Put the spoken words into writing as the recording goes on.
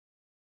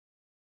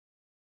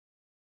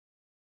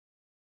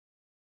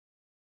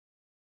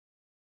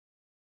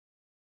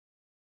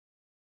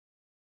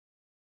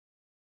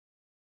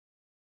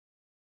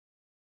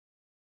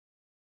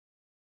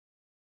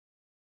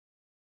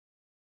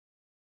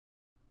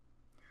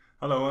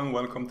Hello and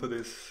welcome to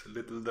this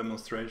little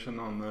demonstration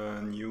on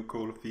a new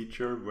cool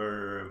feature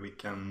where we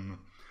can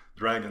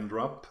drag and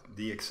drop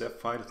DXF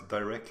files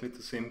directly to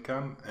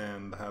SimCam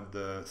and have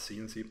the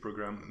CNC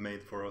program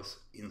made for us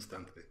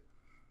instantly.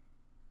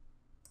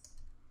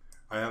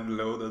 I have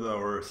loaded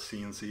our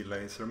CNC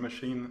laser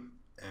machine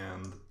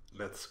and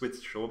let's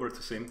switch over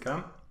to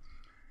SimCam.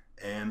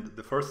 And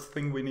the first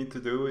thing we need to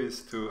do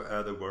is to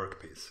add a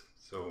workpiece.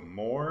 So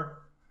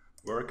more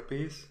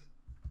workpiece.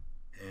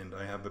 And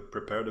I have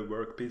prepared a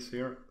workpiece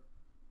here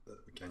that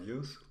we can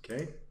use,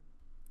 okay.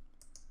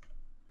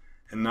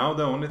 And now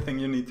the only thing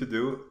you need to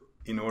do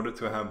in order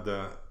to have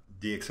the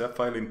DXF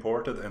file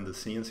imported and the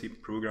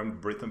CNC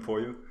program written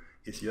for you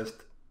is just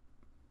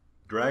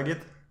drag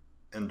it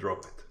and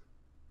drop it.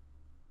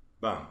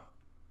 Bam!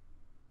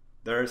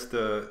 There's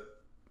the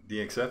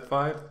DXF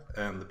file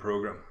and the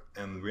program,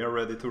 and we are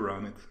ready to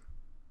run it.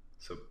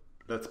 So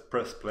let's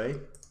press play.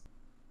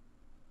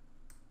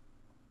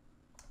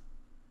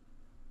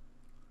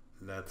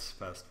 Let's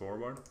fast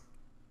forward.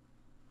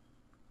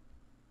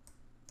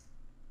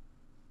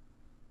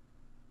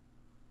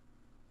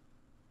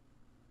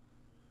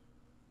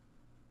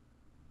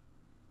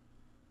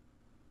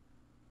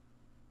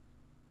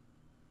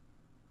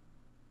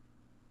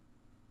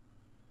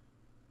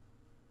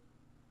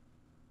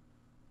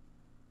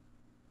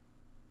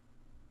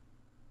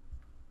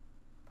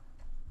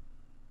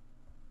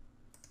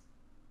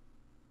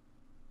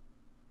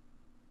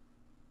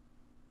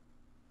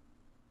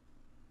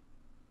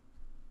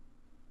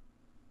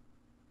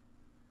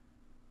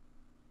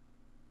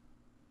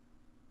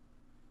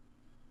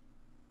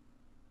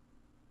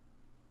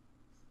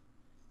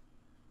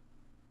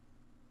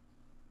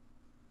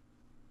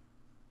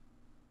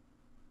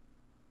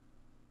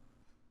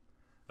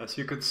 As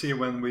you could see,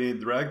 when we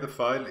dragged the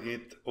file,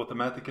 it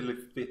automatically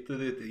fitted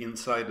it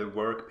inside the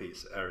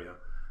workpiece area.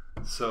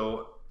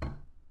 So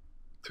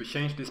to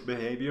change this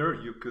behavior,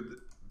 you could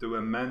do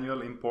a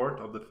manual import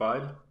of the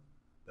file.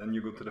 Then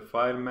you go to the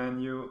file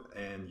menu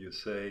and you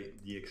say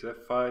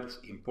DXF files,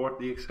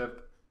 import DXF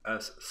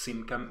as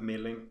SimCam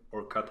milling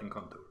or cutting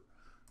contour.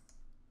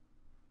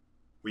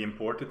 We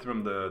import it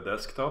from the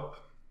desktop.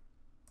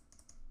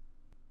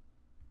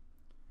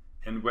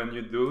 And when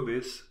you do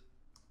this,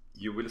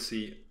 you will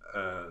see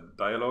a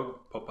dialog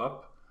pop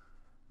up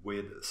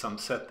with some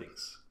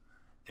settings.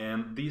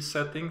 And these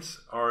settings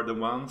are the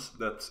ones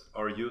that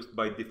are used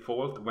by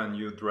default when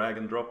you drag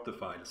and drop the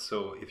file.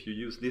 So if you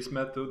use this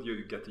method,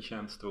 you get a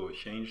chance to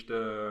change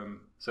the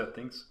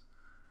settings.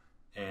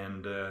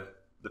 And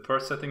the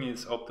first setting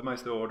is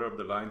optimize the order of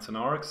the lines and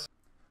arcs.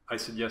 I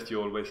suggest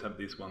you always have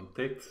this one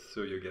ticked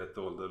so you get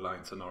all the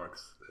lines and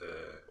arcs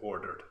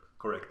ordered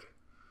correctly.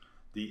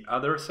 The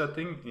other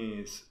setting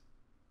is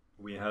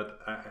we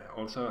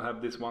also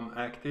have this one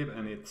active,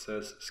 and it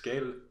says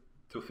scale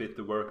to fit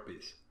the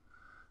workpiece.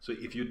 So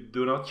if you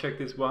do not check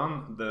this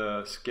one,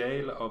 the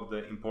scale of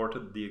the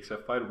imported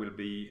DXF file will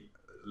be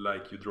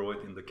like you draw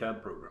it in the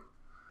CAD program.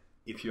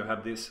 If you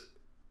have this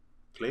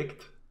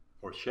clicked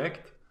or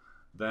checked,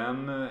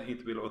 then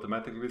it will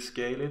automatically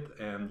scale it,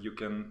 and you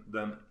can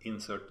then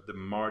insert the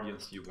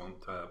margins you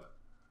want to have.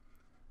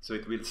 So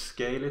it will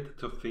scale it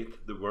to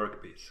fit the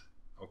workpiece,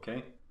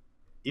 okay?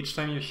 Each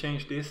time you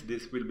change this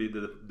will be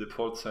the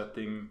default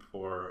setting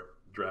for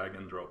drag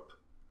and drop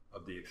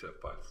of DXF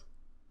files.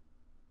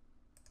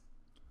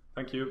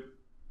 Thank you.